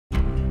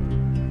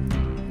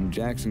In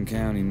Jackson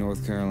County,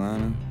 North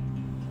Carolina,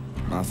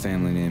 my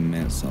family name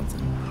meant something.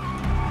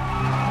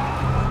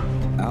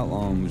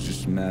 Outlawing was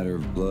just a matter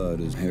of blood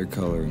as hair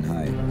color and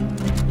height.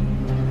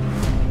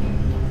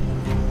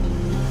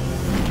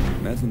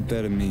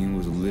 Methamphetamine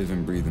was a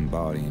living, breathing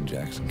body in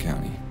Jackson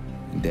County.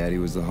 And Daddy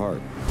was the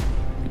heart.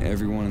 And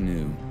everyone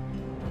knew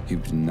he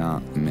was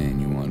not the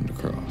man you wanted to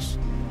cross.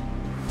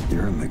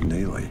 You're a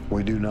McNeely.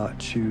 We do not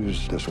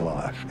choose this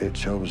life. It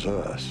chose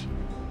us.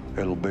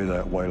 It'll be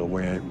that way till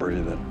we ain't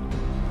breathing.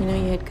 You know,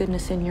 you had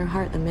goodness in your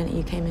heart the minute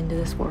you came into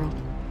this world.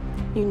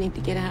 You need to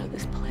get out of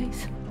this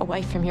place,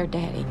 away from your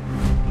daddy.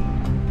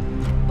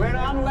 When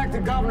I'm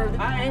elected governor,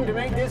 I aim to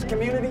make this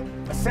community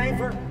a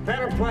safer,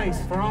 better place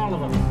for all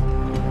of us.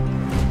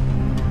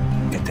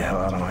 Get the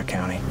hell out of my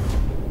county,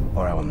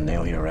 or I will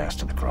nail your ass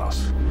to the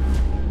cross.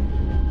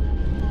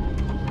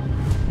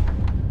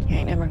 You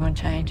ain't never gonna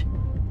change.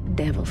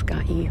 Devil's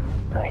got you.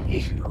 Now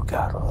you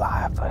got a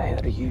life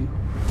ahead of you.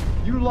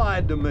 You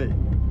lied to me.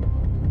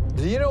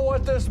 Do you know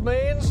what this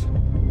means?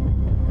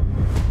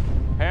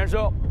 Hands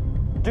up.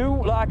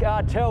 Do like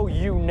I tell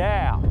you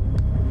now.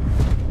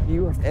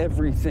 You are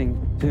everything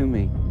to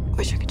me.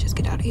 Wish I could just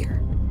get out of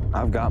here.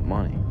 I've got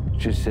money,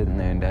 just sitting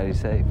there in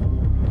Daddy's safe.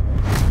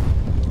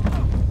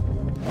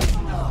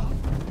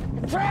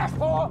 Trash,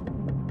 boy!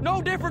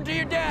 No different to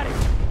your daddy.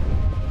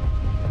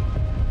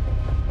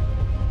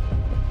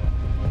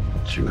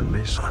 It's you and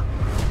me, son.